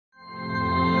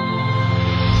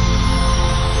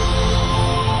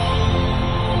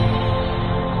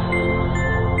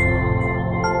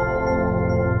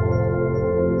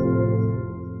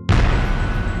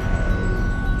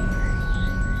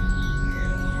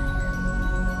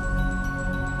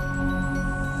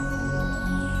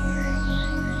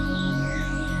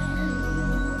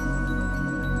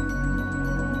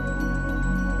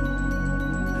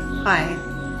Hi,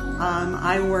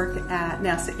 I work at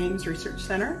NASA Ames Research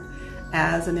Center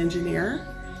as an engineer,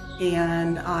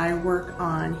 and I work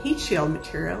on heat shield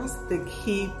materials that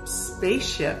keep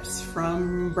spaceships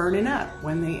from burning up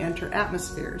when they enter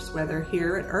atmospheres, whether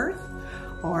here at Earth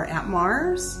or at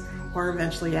Mars or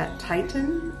eventually at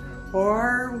Titan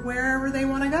or wherever they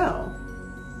want to go.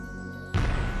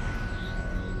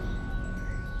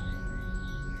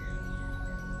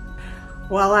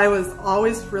 Well, I was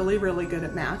always really good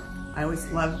at math. I always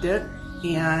loved it,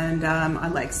 and I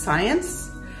like science.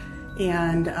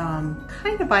 And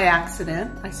kind of by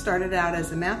accident, I started out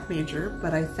as a math major,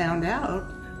 but I found out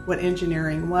what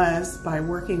engineering was by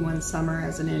working one summer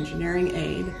as an engineering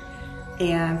aide,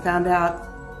 and found out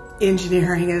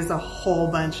engineering is a whole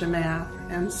bunch of math.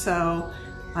 And so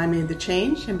I made the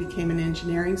change and became an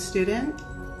engineering student.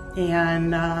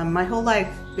 And my whole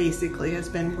life basically has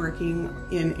been working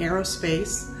in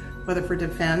aerospace, whether for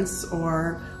defense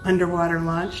or underwater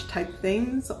launch type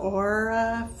things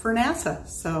or for NASA.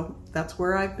 So that's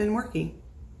where I've been working.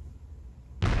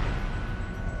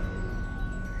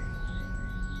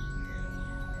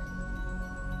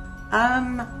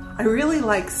 I really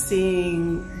like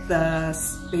seeing the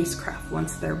spacecraft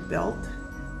once they're built.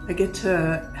 I get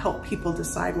to help people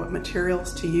decide what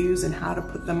materials to use and how to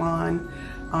put them on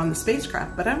the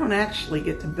spacecraft, but I don't actually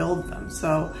get to build them.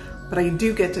 But I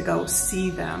do get to go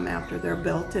see them after they're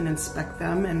built and inspect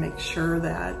them and make sure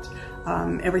that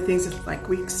everything's like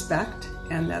we expect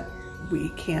and that we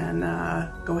can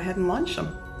go ahead and launch them.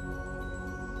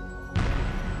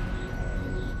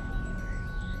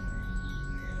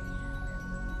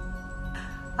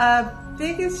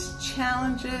 Biggest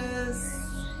challenges,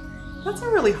 that's a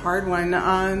really hard one.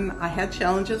 I had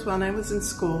challenges when I was in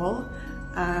school,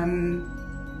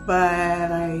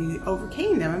 but I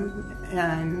overcame them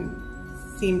and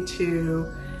seemed to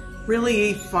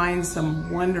really find some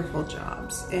wonderful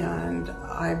jobs. And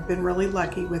I've been really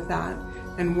lucky with that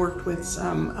and worked with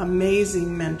some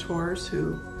amazing mentors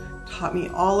who taught me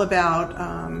all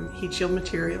about heat shield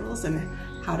materials and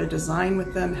how to design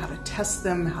with them, how to test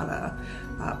them, how to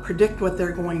predict what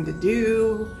they're going to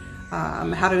do,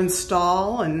 how to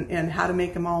install and how to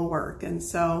make them all work. And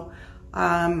so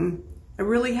I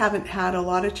really haven't had a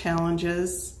lot of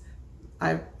challenges.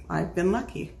 I've been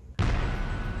lucky.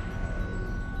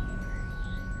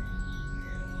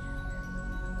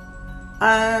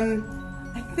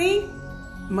 I think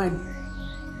my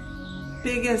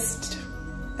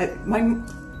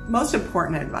most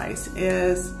important advice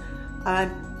is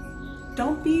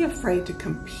don't be afraid to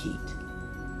compete.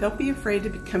 Don't be afraid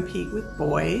to compete with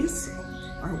boys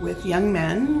or with young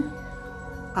men,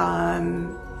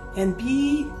 and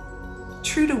be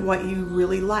true to what you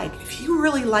really like. If you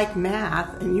really like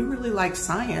math and you really like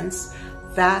science,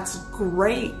 that's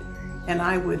great, and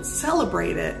I would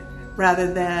celebrate it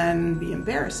rather than be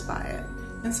embarrassed by it.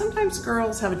 And sometimes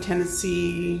girls have a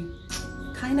tendency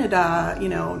kind of to,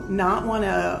 not want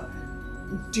to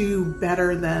do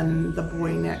better than the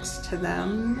boy next to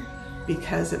them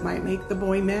because it might make the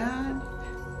boy mad.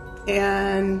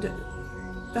 And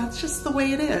that's just the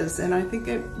way it is. And I think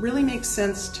it really makes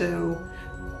sense to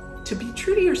be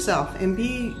true to yourself and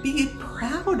be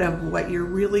proud of what you're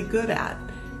really good at,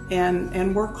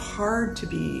 and work hard to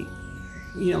be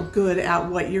good at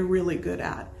what you're really good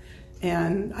at.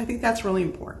 And I think that's really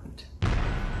important.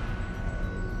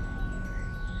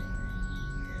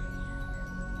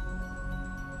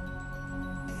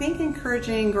 I think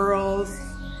encouraging girls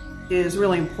is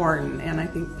really important, and I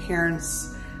think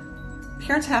parents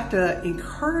have to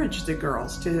encourage the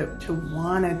girls to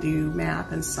want to do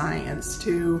math and science,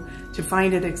 to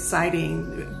find it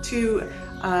exciting, to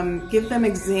give them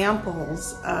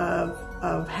examples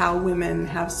of how women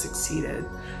have succeeded.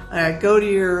 Go to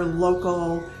your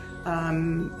local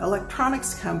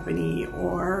electronics company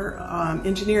or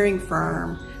engineering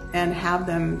firm and have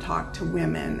them talk to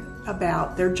women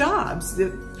about their jobs.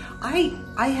 I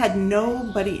had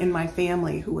nobody in my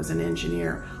family who was an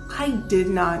engineer. I did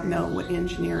not know what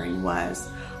engineering was.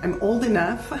 I'm old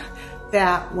enough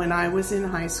that when I was in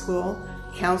high school,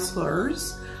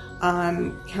 counselors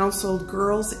counseled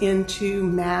girls into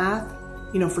math,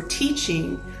 for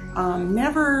teaching,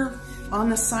 never on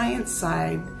the science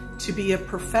side to be a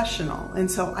professional.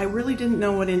 And so I really didn't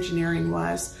know what engineering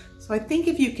was. So I think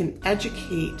if you can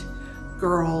educate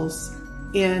girls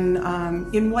in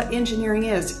what engineering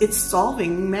is, it's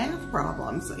solving math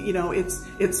problems.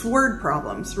 It's word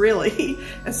problems, really.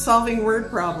 It's solving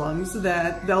word problems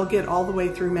that they'll get all the way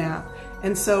through math.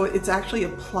 And so it's actually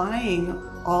applying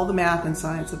all the math and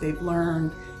science that they've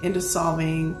learned into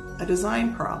solving a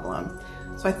design problem.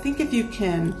 So I think if you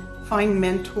can find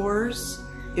mentors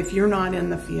if you're not in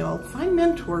the field, find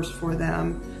mentors for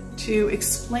them to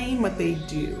explain what they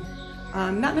do.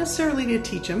 Not necessarily to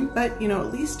teach them, but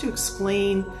at least to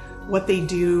explain what they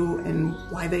do and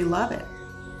why they love it.